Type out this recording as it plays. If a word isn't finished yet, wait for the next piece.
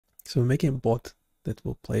So we're making a bot that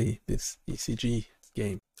will play this ECG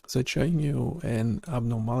game. So it's showing you an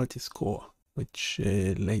abnormality score, which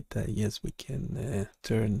later, yes, we can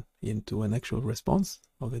turn into an actual response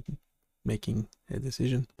of it making a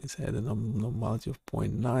decision. This had an abnormality of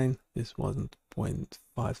 0.9. This wasn't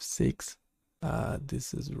 0.56.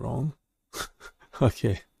 This is wrong.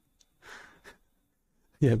 Okay.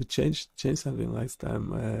 Yeah, but change something last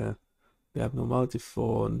time. The abnormality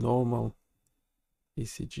for normal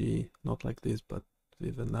ECG, not like this, but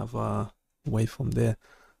with another waveform there,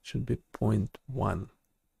 should be 0.1.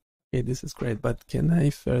 Okay, this is great, but can I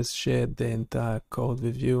first share the entire code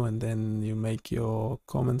with you and then you make your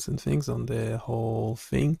comments and things on the whole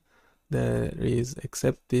thing? There is,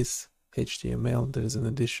 except this HTML, there is an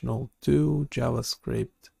additional 2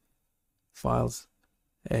 JavaScript files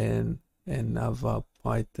and another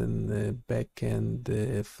Python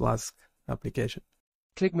backend Flask application.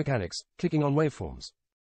 Click mechanics, clicking on waveforms.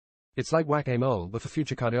 It's like whack-a-mole, but for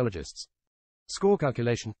future cardiologists. Score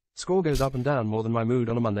calculation. Score goes up and down more than my mood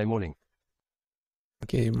on a Monday morning.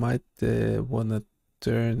 Okay, you might want to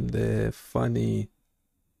turn the funny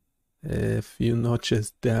few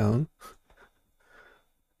notches down.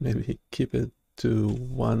 Maybe keep it to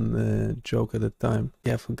one joke at a time.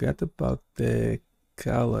 Yeah, I forgot about the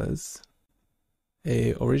colors.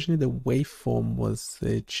 Originally the waveform was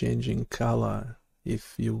changing color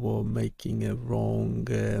if you were making a wrong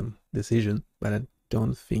decision, but I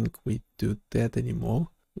don't think we do that anymore.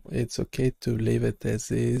 It's okay to leave it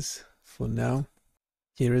as is for now.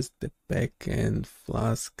 Here is the backend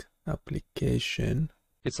Flask application.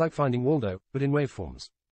 It's like finding Waldo, but in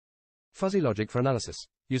waveforms. Fuzzy logic for analysis.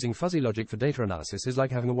 Using fuzzy logic for data analysis is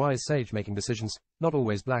like having a wise sage making decisions, not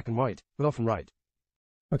always black and white, but often right.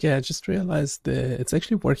 Okay, I just realized it's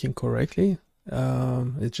actually working correctly.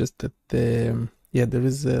 It's just that there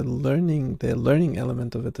is the learning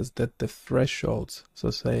element of it is that the thresholds, so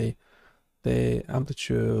say the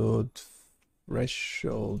amplitude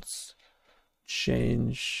thresholds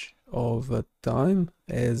change over time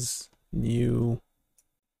as new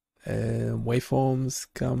waveforms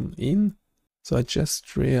come in. So I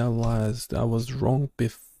just realized I was wrong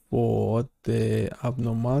before. The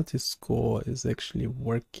abnormality score is actually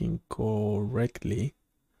working correctly.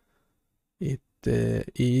 It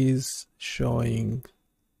is showing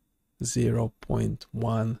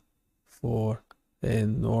 0.1 for a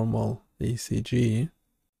normal ECG.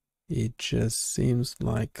 It just seems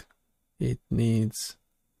like it needs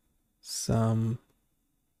some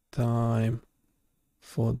time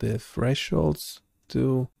for the thresholds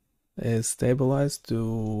to stabilize,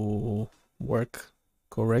 to work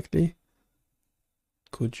correctly.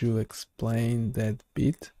 Could you explain that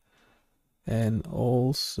bit? And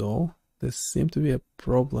also, there seems to be a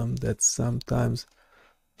problem that sometimes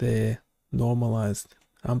the normalized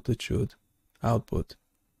amplitude output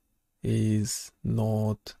is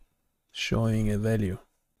not showing a value.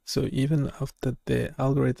 So even after the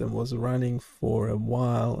algorithm was running for a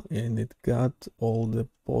while and it got all the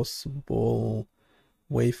possible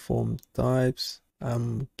waveform types,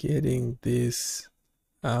 I'm getting this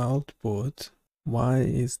output. Why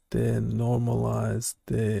is the normalized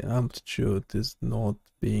amplitude is not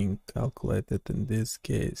being calculated in this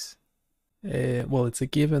case? Well, it's a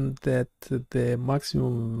given that the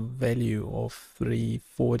maximum value of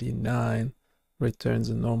 349 returns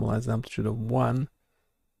a normalized amplitude of 1,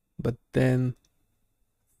 but then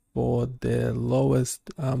for the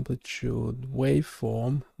lowest amplitude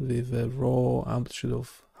waveform with a raw amplitude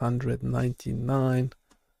of 199,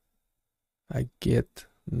 I get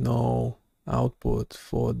no output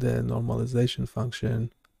for the normalization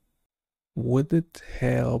function. Would it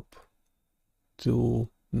help to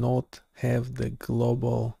not have the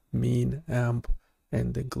global mean amp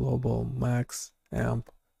and the global max amp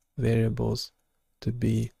variables to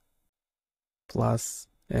be plus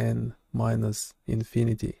and minus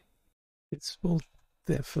infinity? This will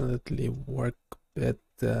definitely work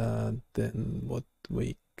better than what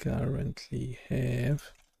we currently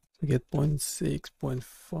have. We get 0.6,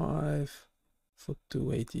 0.5 for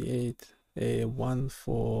 288, 1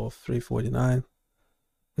 for 349,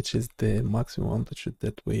 which is the maximum amplitude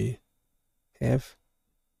that we have.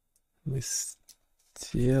 We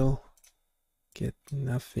still get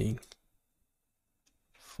nothing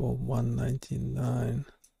for 199.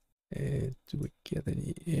 Do we get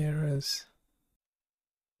any errors?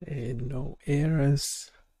 No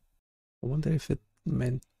errors. I wonder if it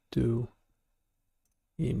meant to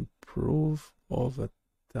improve over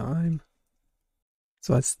time.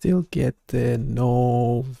 So I still get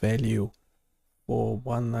no value for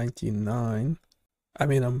 199. I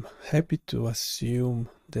mean, I'm happy to assume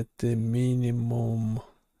that the minimum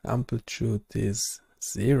amplitude is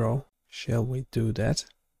 0. Shall we do that?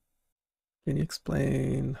 Can you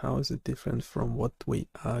explain how is it different from what we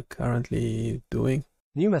are currently doing?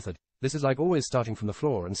 New method. This is like always starting from the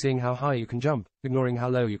floor and seeing how high you can jump, ignoring how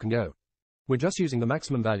low you can go. We're just using the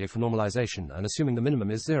maximum value for normalization and assuming the minimum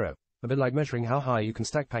is 0, a bit like measuring how high you can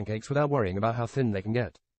stack pancakes without worrying about how thin they can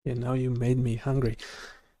get. Yeah, now you made me hungry.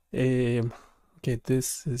 Okay,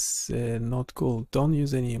 this is not cool. Don't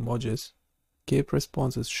use any emojis. Keep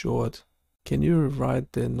responses short. Can you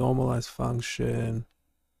rewrite the normalize function?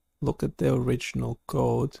 Look at the original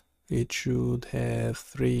code. It should have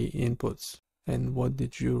 3 inputs. And what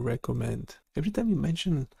did you recommend? Every time you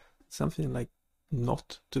mention something like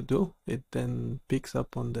not to do, it then picks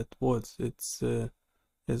up on that words. It's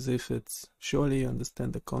as if it's surely you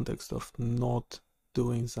understand the context of not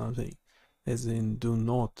doing something, as in do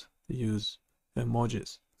not use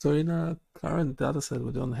emojis. So in our current dataset,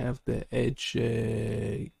 we don't have the edge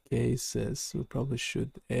cases. We probably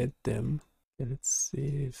should add them. Let's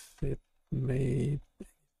see if it made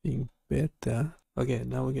anything better. Okay,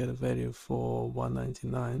 now we get a value for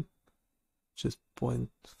 199, which is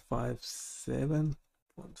 0.57.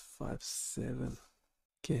 0.57.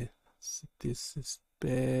 Okay, so this is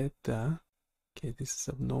better. Okay, this is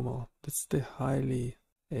abnormal. That's the highly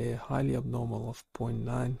abnormal of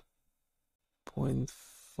 0.9.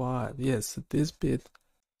 0.5. Yes, this bit.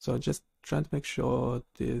 So just trying to make sure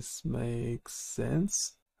this makes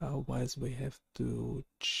sense. Otherwise, we have to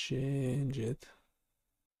change it.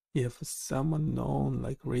 Yeah, for some unknown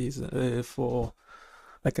like reason, for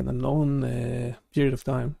like an unknown period of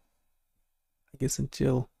time. I guess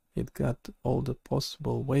until it got all the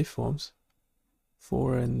possible waveforms.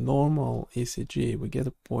 For a normal ECG, we get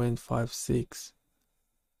a 0.56.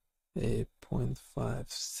 A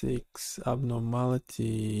 0.56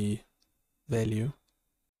 abnormality value,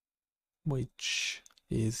 which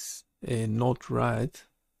is not right.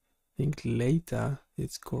 I think later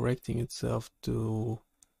it's correcting itself to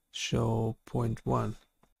show 0.1.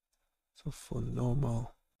 So for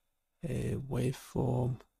normal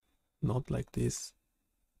waveform, not like this.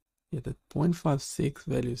 Yeah, that 0.56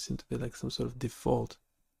 value seems to be like some sort of default.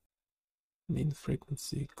 Mean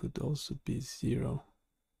frequency could also be 0.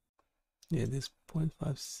 Yeah, this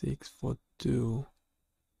 0.56 for 2,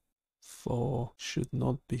 4 should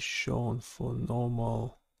not be shown for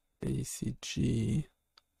normal ECG.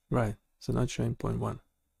 Right, so not showing 0.1,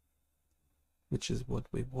 which is what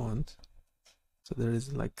we want. So there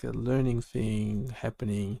is like a learning thing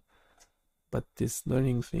happening, but this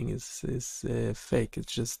learning thing is fake.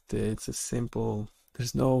 It's just, it's a simple,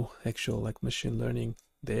 there's no actual like machine learning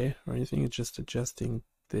there or anything. It's just adjusting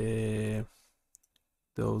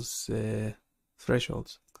those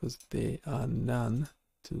thresholds because they are none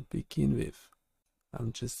to begin with.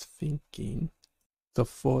 I'm just thinking. So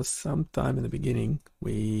for some time in the beginning,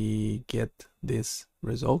 we get this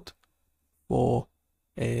result for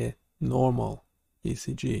a normal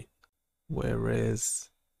ECG, whereas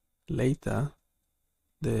later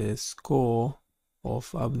the score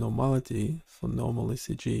of abnormality for normal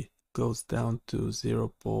ECG goes down to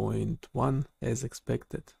 0.1 as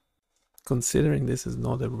expected. Considering this is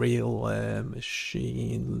not a real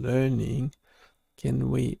machine learning, can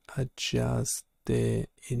we adjust the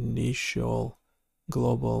initial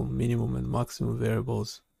global minimum and maximum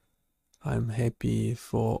variables? I'm happy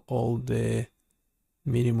for all the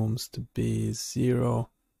minimums to be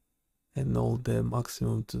 0 and all the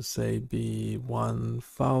maximum to say be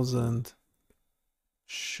 1000.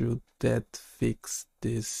 Should that fix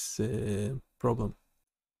this problem?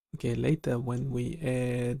 Okay, later when we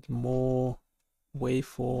add more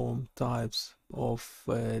waveform types of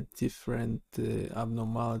different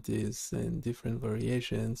abnormalities and different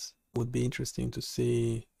variations, would be interesting to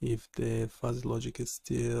see if the fuzzy logic is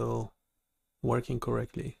still working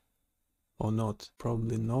correctly or not.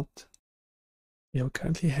 Probably not. Yeah, we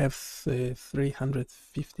currently have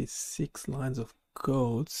 356 lines of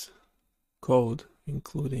code,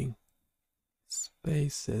 including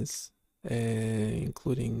spaces,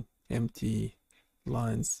 including empty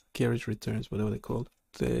lines, carriage returns, whatever they're called.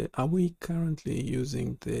 Are we currently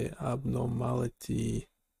using the abnormality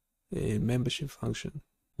membership function?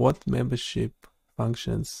 What membership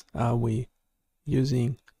functions are we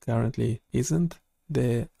using currently? Isn't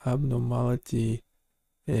the abnormality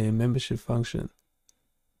membership function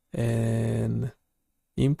an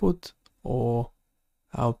input or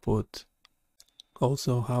output?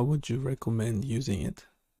 Also, how would you recommend using it?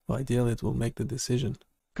 Ideally, it will make the decision.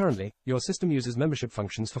 Currently, your system uses membership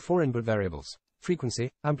functions for 4 input variables: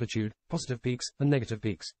 frequency, amplitude, positive peaks, and negative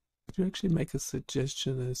peaks. Could you actually make a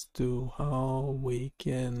suggestion as to how we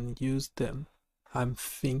can use them? I'm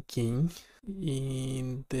thinking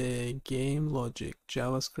in the game logic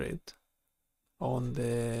JavaScript on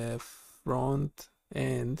the front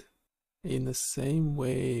end, in the same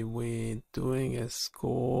way we're doing a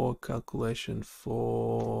score calculation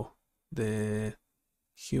for the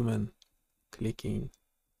human clicking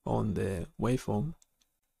on the waveform.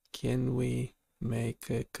 Can we make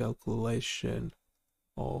a calculation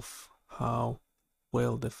of how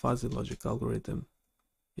well the fuzzy logic algorithm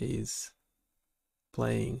is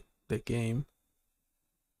playing the game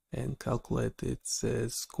and calculate its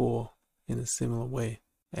score in a similar way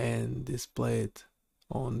and display it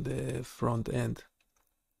on the front end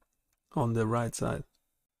on the right side?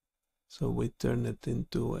 So we turn it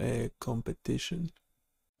into a competition.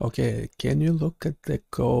 Okay, can you look at the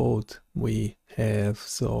code we have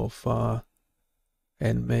so far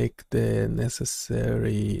and make the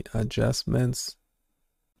necessary adjustments?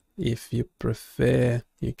 If you prefer,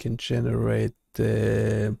 you can generate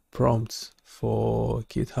the prompts for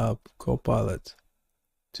GitHub Copilot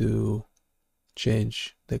to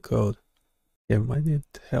change the code. You might need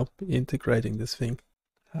help integrating this thing.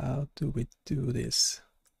 How do we do this?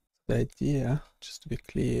 The idea, just to be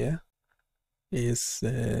clear, is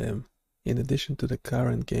in addition to the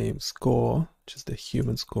current game score, which is the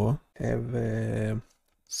human score, have a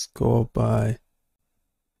score by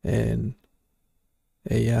an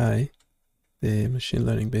AI, the machine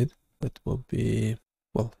learning bit, that will be,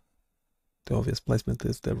 well, the obvious placement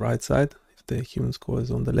is the right side if the human score is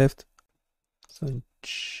on the left. So in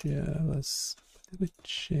JavaScript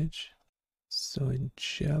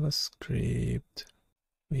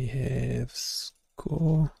we have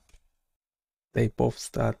score. They both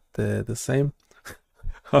start the same.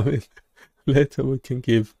 I mean, later we can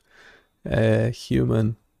give a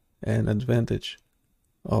human an advantage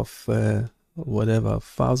of whatever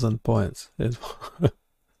 1,000 points.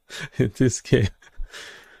 In this case,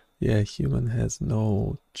 yeah, human has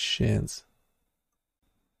no chance.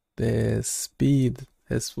 The speed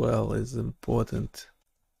as well is important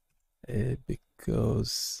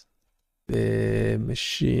because the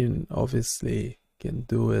machine obviously can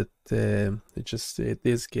do it. It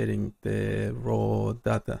is getting the raw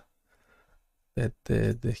data that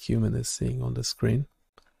the human is seeing on the screen.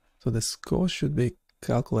 So the score should be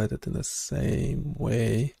calculated in the same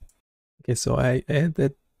way. Okay, so I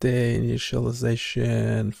added the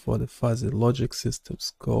initialization for the fuzzy logic system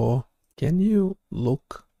score. Can you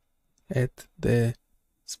look at the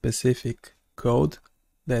specific code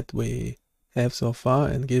that we have so far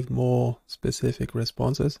and give more specific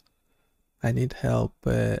responses? I need help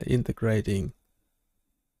integrating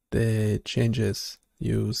the changes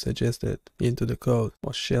you suggested into the code,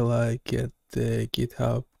 or shall I get the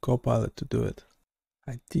GitHub Copilot to do it?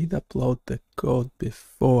 I did upload the code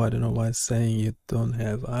before. I don't know why it's saying you don't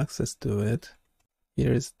have access to it.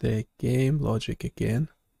 Here is the game logic again.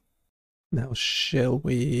 Now, shall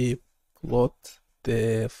we plot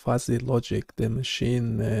the fuzzy logic, the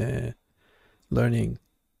machine learning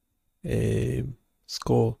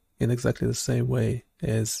score in exactly the same way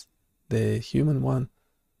as the human one,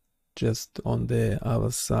 just on the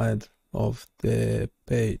other side of the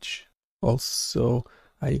page? Also,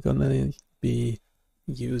 are you gonna be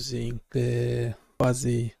using the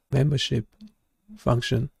fuzzy membership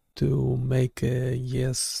function to make a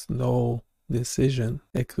yes/no decision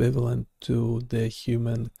equivalent to the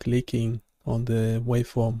human clicking on the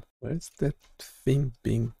waveform? Where's that thing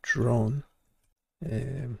being drawn?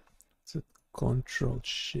 It's a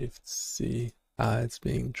Control-Shift-C. It's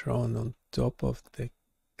being drawn on top of the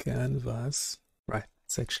canvas. Right,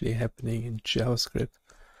 it's actually happening in JavaScript.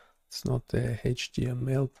 It's not the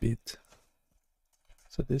HTML bit.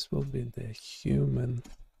 So this will be the human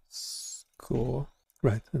score.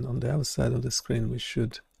 Right, and on the other side of the screen we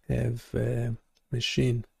should have a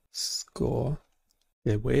machine score.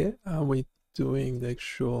 Yeah, where are we doing the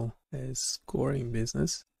actual scoring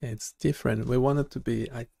business? It's different. We want it to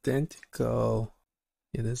be identical.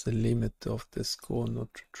 Yeah, there's a limit of the score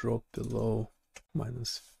not to drop below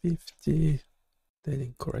 -50. Then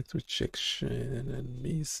incorrect rejection and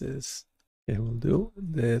misses. Yeah, we'll do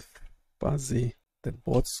the fuzzy, the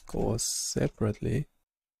bot scores separately,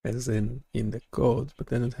 as in the code, but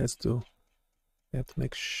then it has to, we have to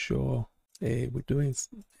make sure we're doing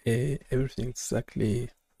everything exactly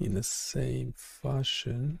in the same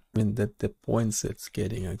fashion. I mean that the points it's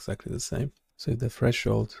getting are exactly the same. So the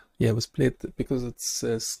threshold, yeah, we split because it's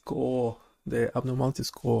a score. The abnormality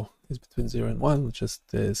score is between 0 and 1. We just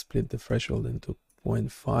split the threshold into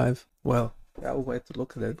 0.5. Well, the other way to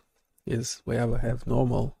look at it is we either have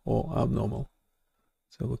normal or abnormal.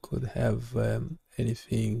 So we could have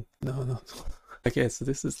anything. No. Okay, so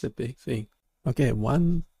this is the big thing. Okay,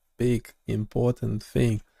 one big important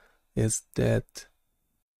thing is that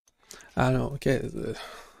I don't know, okay,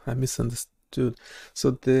 I misunderstood.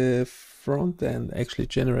 So the front end actually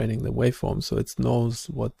generating the waveform, so it knows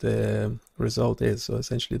what the result is. So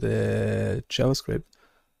essentially the JavaScript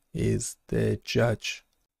is the judge.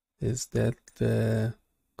 Is that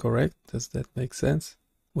correct? Does that make sense?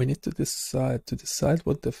 We need to decide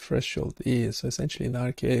what the threshold is. So essentially in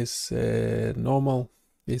our case, normal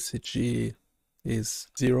ECG is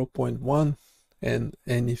 0.1 and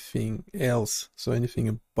anything else, so anything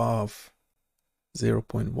above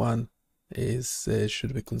 0.1 is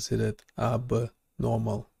should be considered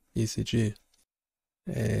abnormal ECG.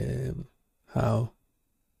 How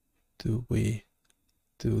do we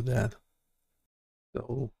do that?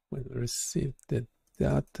 So when we receive the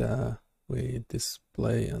data, we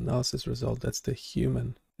display analysis result. That's the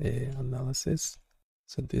human analysis.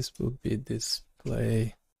 So this will be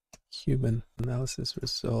display human analysis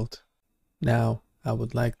result. Now I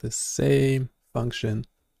would like the same function,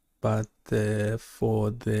 but for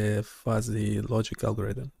the fuzzy logic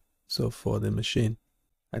algorithm. So for the machine.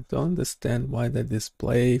 I don't understand why the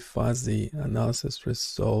display fuzzy analysis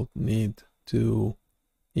result need two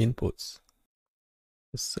inputs.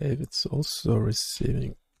 Save, it's also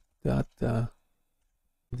receiving data.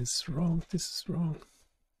 This is wrong, this is wrong.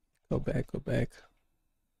 Go back.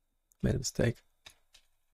 Made a mistake.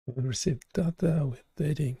 We receive data, we're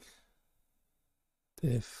updating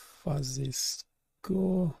the fuzzy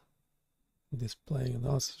score, displaying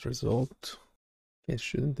analysis result. Okay,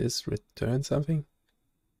 shouldn't this return something?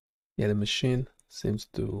 Yeah, the machine seems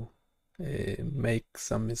to make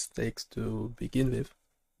some mistakes to begin with,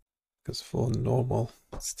 because for normal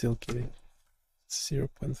it's still giving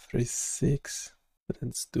 0.36, but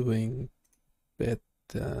it's doing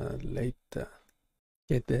better later.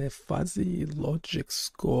 Okay, the fuzzy logic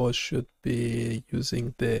score should be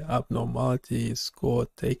using the abnormality score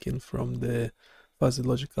taken from the fuzzy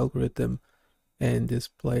logic algorithm and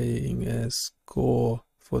displaying a score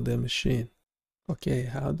for the machine. Okay,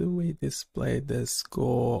 how do we display the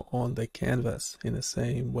score on the canvas in the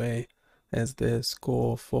same way as the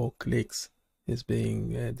score for clicks is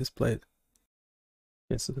being displayed?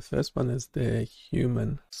 Okay, so the first one is the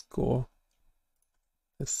human score.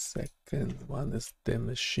 The second one is the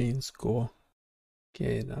machine score.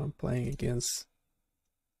 Okay, now I'm playing against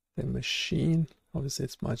the machine. Obviously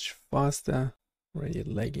it's much faster, already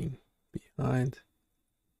lagging behind.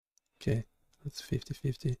 Okay, that's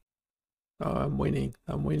 50-50. Oh, I'm winning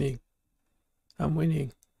the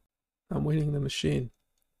machine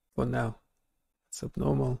for now. It's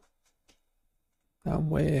abnormal. I'm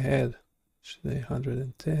way ahead. Should I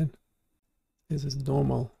 110? This is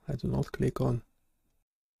normal. I do not click on.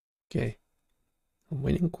 Okay, I'm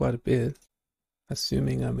winning quite a bit.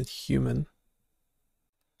 Assuming I'm a human,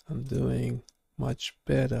 I'm doing much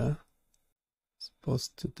better as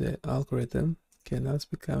opposed to the algorithm. Okay, now it's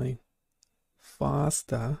becoming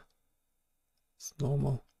faster. It's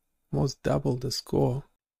normal. Almost double the score.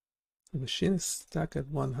 The machine is stuck at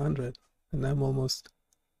 100 and I'm almost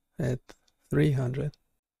at 300.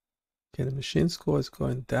 Okay, the machine score is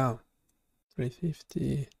going down.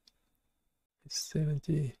 350,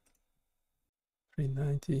 70,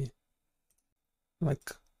 390.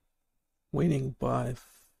 Like winning by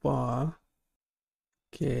far.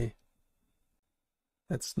 Okay,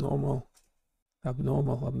 that's normal.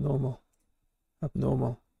 Abnormal.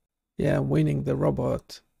 Yeah, I'm winning the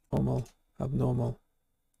robot. Normal, abnormal.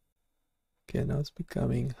 Okay, now it's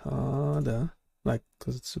becoming harder, like,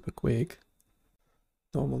 because it's super quick.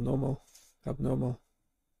 Normal, abnormal,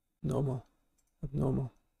 normal,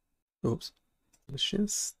 abnormal. Oops,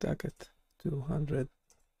 machine's stuck at 200.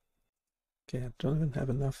 Okay, I don't even have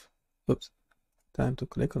enough. Oops, time to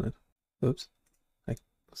click on it. Oops, I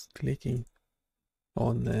was clicking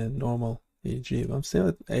on the normal EEG, but I'm still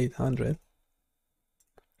at 800.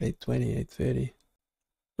 820, 830.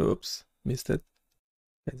 Oops, missed it.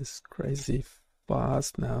 Okay, this is crazy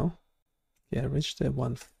fast now. Yeah, I reached the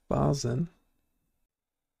 1000.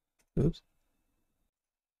 Oops,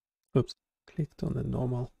 clicked on the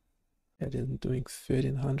normal. I didn't doing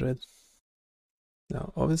 1300.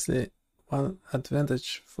 Now, obviously, one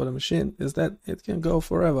advantage for the machine is that it can go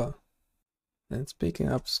forever. And it's picking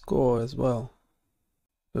up score as well.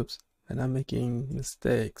 Oops, and I'm making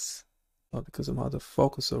mistakes. Not because I'm out of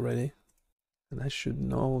focus already. And I should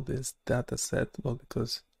know this data set, not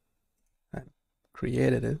because I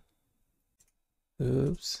created it.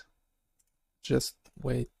 Oops, just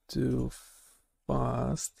way too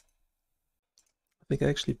fast. I think I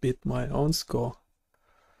actually beat my own score.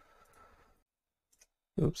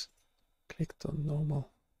 Oops, clicked on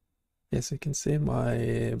normal. Yes, you can see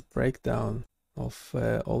my breakdown of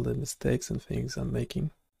all the mistakes and things I'm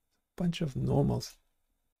making. Bunch of normals.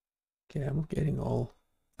 Okay, I'm getting all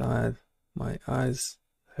tired. My eyes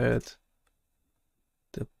hurt.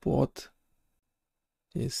 The bot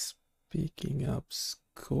is picking up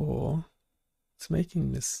score. It's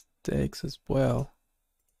making mistakes as well.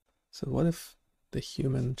 So what if the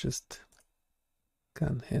human just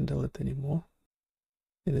can't handle it anymore?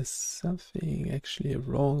 It is something actually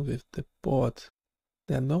wrong with the bot.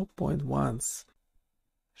 There are no point ones.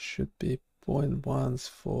 Should be point ones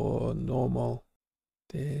for normal.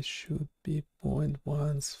 There should be point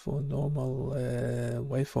ones for normal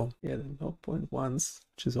waveform. Yeah, there are no point ones,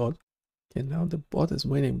 which is odd. Okay, now the bot is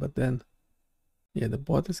winning, but then, yeah, the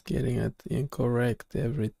bot is getting it incorrect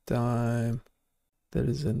every time there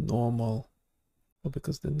is a normal, or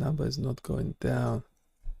because the number is not going down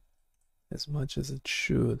as much as it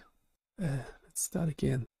should. Let's start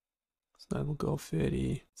again. So it will go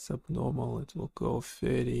 30, subnormal, it will go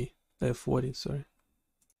 40, sorry.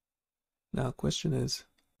 Now question is,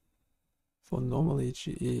 for normal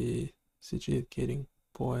ECG it's getting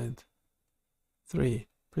 0.3.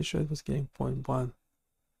 Pretty sure it was getting 0.1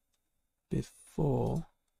 before.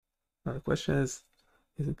 Now the question is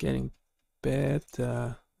it getting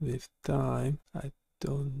better with time? I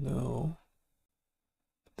don't know.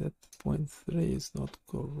 That 0.3 is not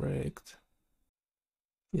correct.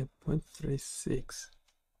 Yeah, 0.36.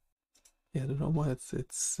 Yeah, I don't know why it's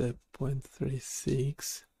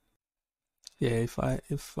 0.36. Yeah, if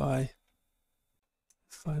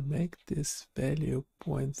I make this value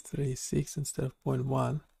 0.36 instead of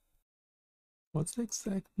 0.1, what's the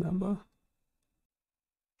exact number?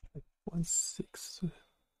 Like 0.361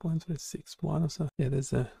 or something. Yeah,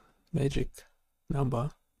 there's a magic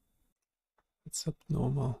number. It's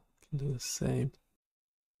abnormal. Can do the same.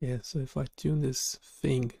 Yeah, so if I tune this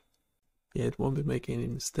thing, yeah, it won't be making any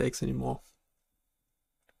mistakes anymore.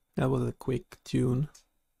 That was a quick tune,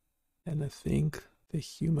 and I think the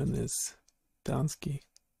human is Dansky,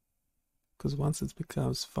 because once it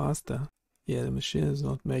becomes faster, yeah, the machine is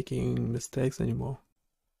not making mistakes anymore.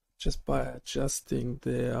 Just by adjusting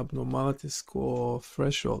the abnormality score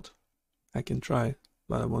threshold, I can try,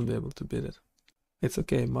 but I won't be able to beat it. It's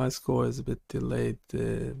okay, my score is a bit delayed,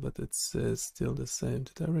 but it's still the same.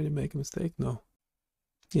 Did I really make a mistake? No.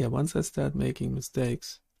 Yeah, once I start making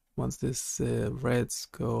mistakes, once this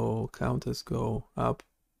counters go up,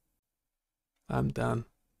 I'm done.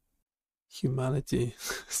 Humanity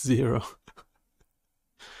 0.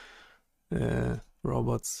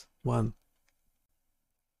 Robots 1.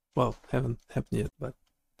 Well, haven't happened yet, but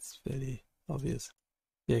it's very obvious.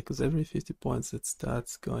 Yeah, because every 50 points it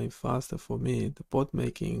starts going faster for me, the bot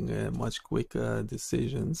making much quicker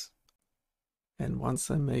decisions. And once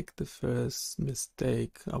I make the first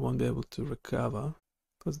mistake, I won't be able to recover,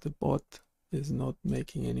 because the bot is not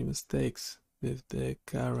making any mistakes with the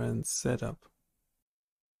current setup.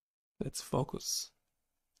 Let's focus,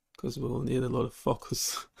 because we will need a lot of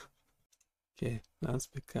focus. Okay, now it's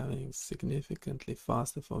becoming significantly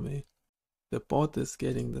faster for me. The bot is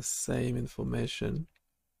getting the same information,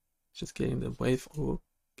 just getting the waveform.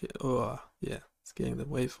 Okay, oh, yeah, it's getting the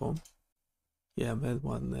waveform. Yeah, I made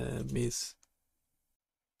one miss.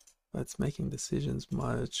 But it's making decisions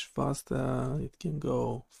much faster. It can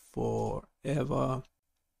go forever,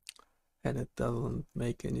 and it doesn't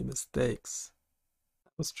make any mistakes.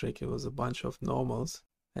 That was tricky. It was a bunch of normals,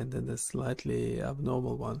 and then a slightly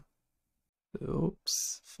abnormal one.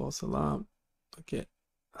 Oops, false alarm. Okay.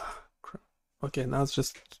 Okay, now it's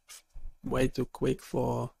just way too quick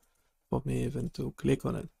for me even to click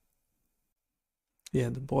on it. Yeah,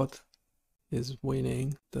 the bot is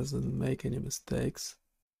winning, doesn't make any mistakes.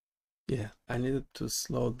 Yeah, I needed to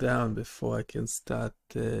slow down before I can start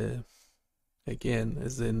again,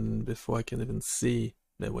 as in before I can even see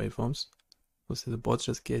the waveforms. Obviously the bot's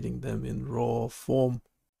just getting them in raw form.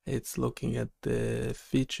 It's looking at the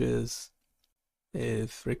features,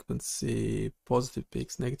 frequency, positive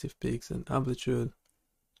peaks, negative peaks, and amplitude.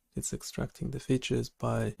 It's extracting the features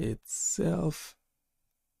by itself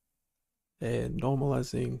and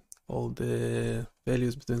normalizing all the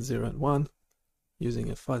values between 0 and 1, using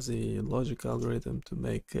a fuzzy logic algorithm to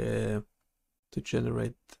make to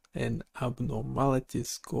generate an abnormality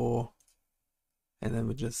score, and then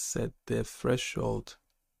we just set the threshold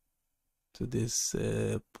to this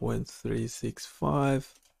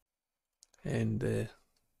 0.365, and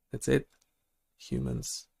that's it.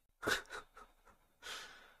 Humans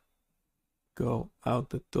go out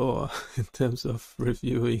the door in terms of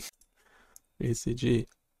reviewing ECG,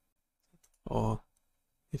 or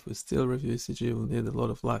if we still review ECG, we'll need a lot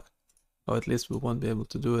of luck. or at least we won't be able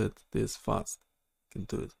to do it this fast. We can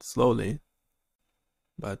do it slowly,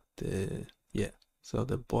 but yeah. So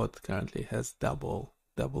the bot currently has double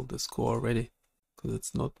the score already, because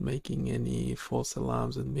it's not making any false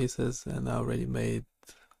alarms and misses, and I already made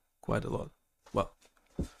quite a lot. Well,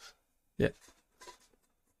 yeah.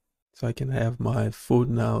 So I can have my food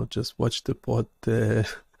now, just watch the bot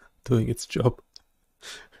doing its job.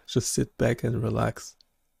 Just sit back and relax.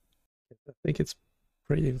 I think it's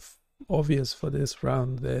pretty obvious for this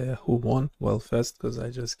round who won. Well, first because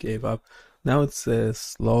I just gave up. Now it's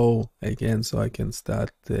slow again, so I can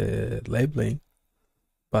start labeling.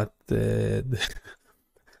 But the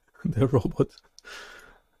robot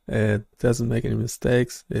doesn't make any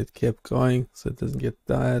mistakes. It kept going, so it doesn't get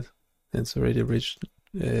tired. And it's already reached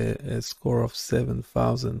a score of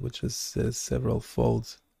 7,000, which is several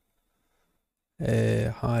folds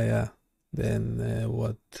higher than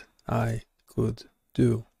what I could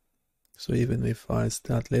do. So even if I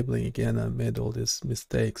start labeling again, I made all these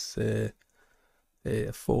mistakes,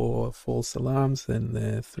 4 false alarms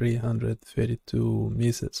and 332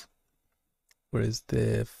 misses. Whereas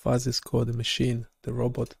the fuzzy score, the machine, the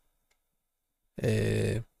robot,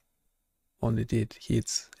 only did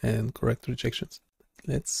hits and correct rejections.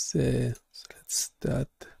 Let's start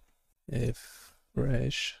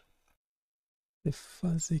fresh. The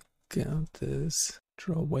fuzzy counters,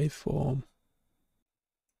 draw waveform,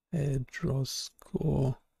 draw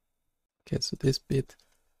score. Okay, so this bit,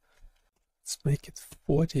 let's make it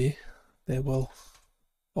 40. They will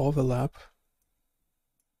overlap.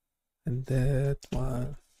 And that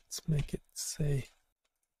one, let's make it say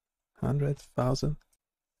 100,000.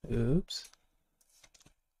 Oops.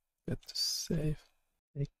 Got to save.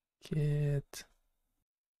 Make it.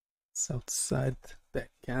 It's outside the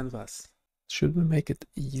canvas. Should we make it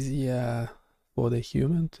easier for the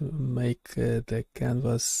human to make the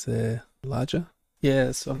canvas larger?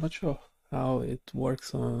 Yeah, so I'm not sure how it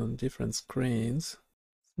works on different screens.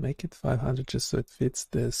 Make it 500 just so it fits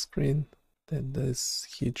the screen. Then this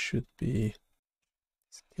heat should be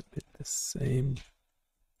the same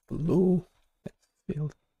blue.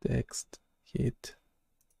 Field text, heat,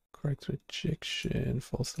 correct rejection,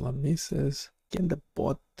 false alarm misses. Can the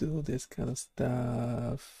bot do this kind of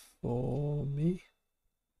stuff for me?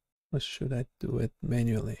 Or should I do it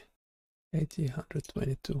manually? 80,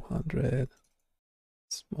 120, 200.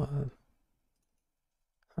 This one.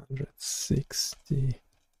 160.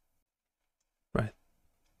 Right.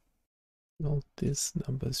 All these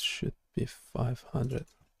numbers should be 500.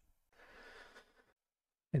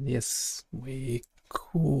 And yes, we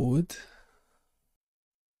could.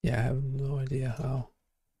 Yeah, I have no idea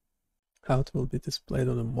how it will be displayed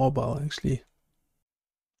on a mobile actually.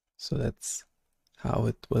 So that's how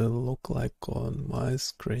it will look like on my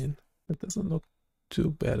screen. It doesn't look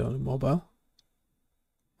too bad on a mobile,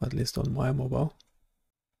 at least on my mobile.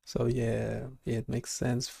 So yeah, it makes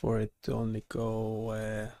sense for it to only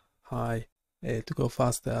go high, to go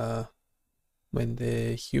faster when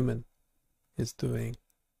the human is doing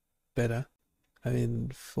better. I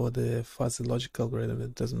mean, for the fuzzy logic algorithm,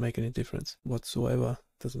 it doesn't make any difference whatsoever.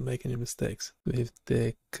 It doesn't make any mistakes with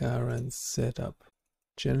the current setup.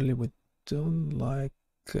 Generally, we don't like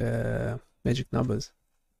magic numbers.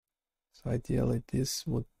 So ideally, this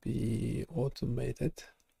would be automated.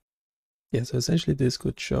 Yeah, so essentially this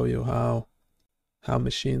could show you how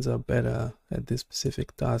machines are better at these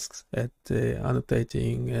specific tasks, at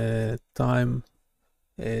annotating time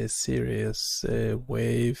series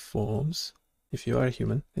waveforms. If you are a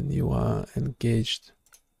human and you are engaged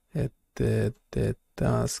at the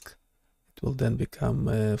task, it will then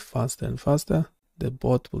become faster and faster. The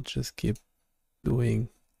bot will just keep doing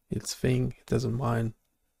its thing. It doesn't mind.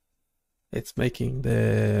 It's making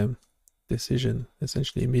the decision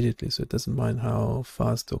essentially immediately, so it doesn't mind how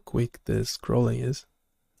fast or quick the scrolling is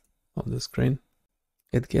on the screen.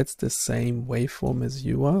 It gets the same waveform as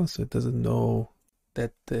you are, so it doesn't know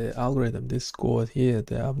that the algorithm, this score here,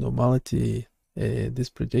 the abnormality, this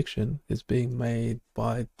prediction is being made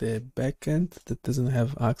by the backend that doesn't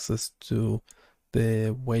have access to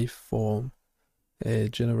the waveform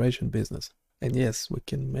generation business. And yes, we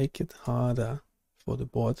can make it harder for the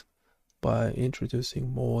bot by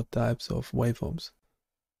introducing more types of waveforms.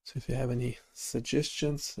 So if you have any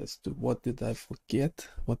suggestions as to what did I forget,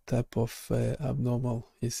 what type of abnormal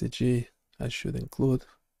ECG I should include,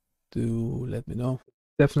 do let me know.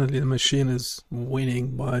 Definitely the machine is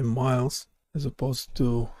winning by miles as opposed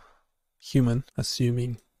to human,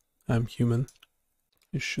 assuming I'm human.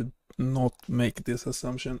 You should not make this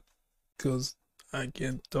assumption because I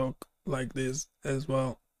can talk like this as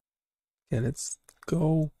well. Okay, let's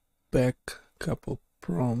go back a couple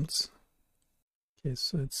prompts. Okay,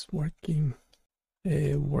 so it's working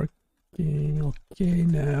okay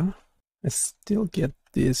now. I still get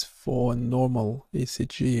this for normal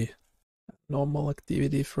ECG, normal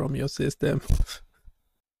activity from your system.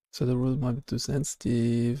 So the rule might be too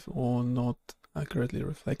sensitive or not accurately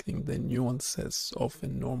reflecting the nuances of a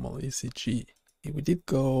normal ECG. We did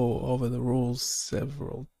go over the rules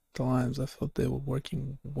several times. I thought they were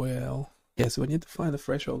working well. Yeah, so we need to find a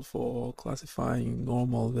threshold for classifying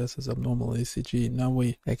normal versus abnormal ECG. Now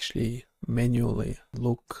we actually manually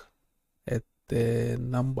look at the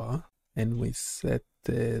number and we set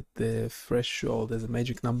the threshold as a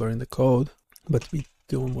magic number in the code, but we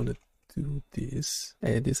don't want to do this.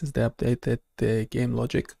 This is the updated game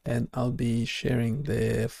logic, and I'll be sharing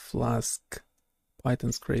the Flask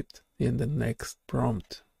Python script in the next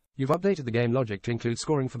prompt. You've updated the game logic to include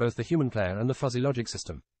scoring for both the human player and the fuzzy logic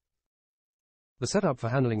system. The setup for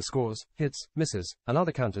handling scores, hits, misses, and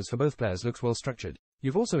other counters for both players looks well structured.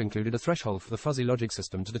 You've also included a threshold for the fuzzy logic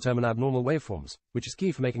system to determine abnormal waveforms, which is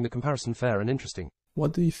key for making the comparison fair and interesting.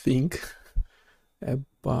 What do you think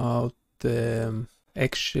about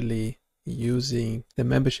actually using the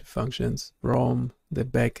membership functions from the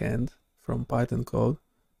backend, from Python code,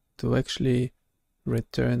 to actually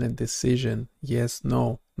return a decision, yes,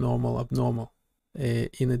 no, normal, abnormal,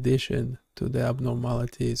 in addition to the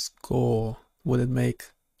abnormality score? Would it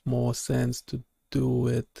make more sense to do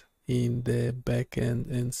it in the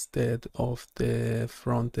backend instead of the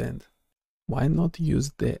front end? Why not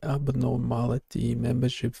use the abnormality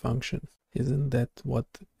membership function? Isn't that what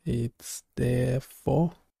it's there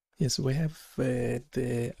for? Yes, we have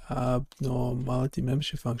the abnormality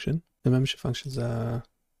membership function. The membership functions are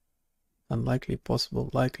unlikely,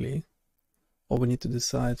 possible, likely. All we need to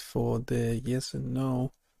decide for the yes and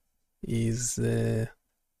no is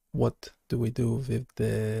what do we do with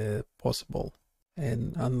the possible.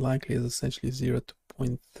 And unlikely is essentially 0 to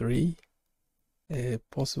 0.3.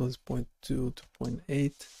 Possible is 0.2 to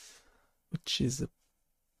 0.8, which is a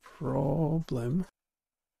problem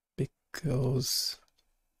because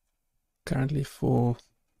currently for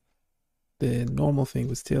the normal thing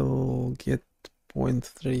we still get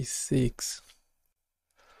 0.36.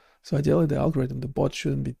 So ideally the algorithm, the bot,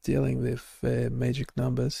 shouldn't be dealing with magic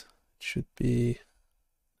numbers. It should be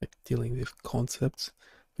like dealing with concepts. I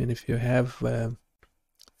mean, if you have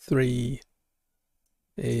three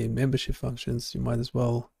membership functions, you might as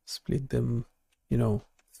well split them,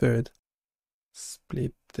 third.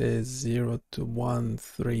 Split the 0 to 1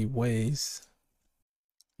 3 ways.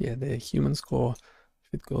 Yeah, the human score,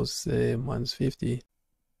 if it goes minus 50,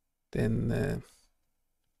 then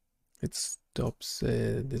it stops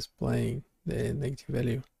displaying the negative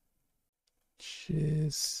value, which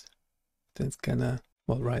is, that's kinda,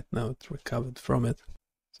 well, right now it's recovered from it.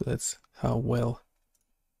 So that's how well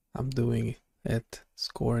I'm doing at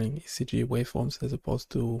scoring ECG waveforms as opposed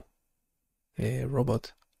to a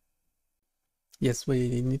robot. Yes,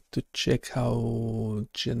 we need to check how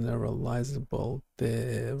generalizable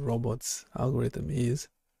the robot's algorithm is.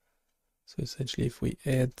 So essentially, if we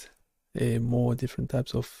add more different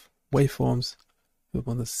types of waveforms, we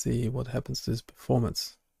want to see what happens to this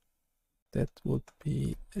performance. That would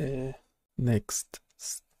be a next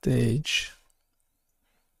stage.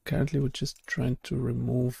 Currently, we're just trying to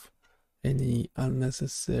remove any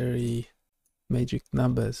unnecessary magic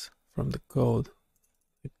numbers from the code.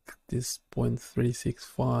 Like this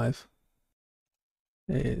 0.365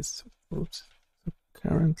 is, oops, so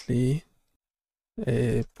currently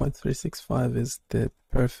 0.365 is the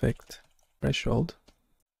perfect threshold.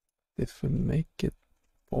 If we make it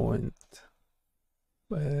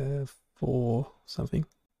 0.4 something,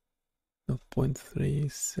 no,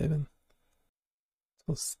 0.37,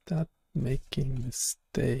 so start making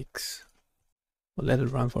mistakes. We'll let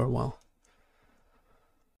it run for a while.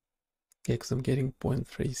 Okay, because I'm getting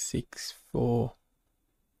 0.36 for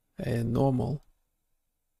normal,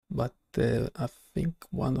 but I think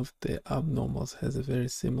one of the abnormals has a very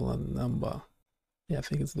similar number. Yeah, I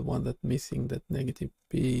think it's the one that's missing that negative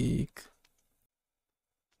peak.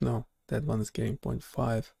 No, that one is getting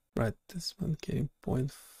 0.5. Right, this one getting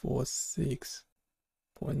 0.46,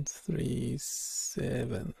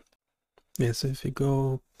 0.37. Yeah, so if you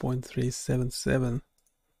go 0.377,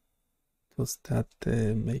 will start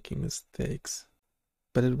making mistakes,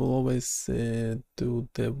 but it will always do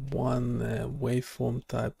the one waveform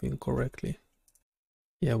type incorrectly.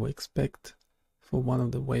 Yeah, we expect for one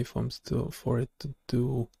of the waveforms for it to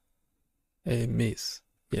do a miss.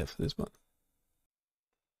 Yeah, for this one.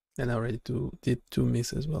 And I already did two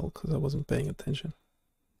miss as well because I wasn't paying attention.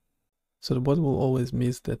 So the bot will always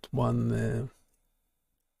miss that one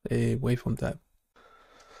a waveform type.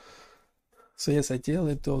 So yes,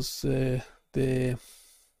 ideally those the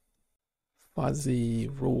fuzzy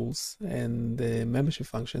rules and the membership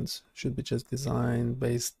functions should be just designed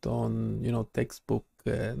based on, you know, textbook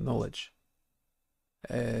knowledge,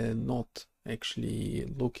 not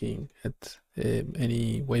actually looking at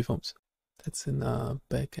any waveforms. That's in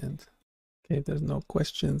backend. Okay, if there's no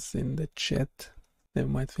questions in the chat, they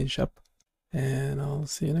might finish up, and I'll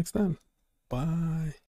see you next time. Bye.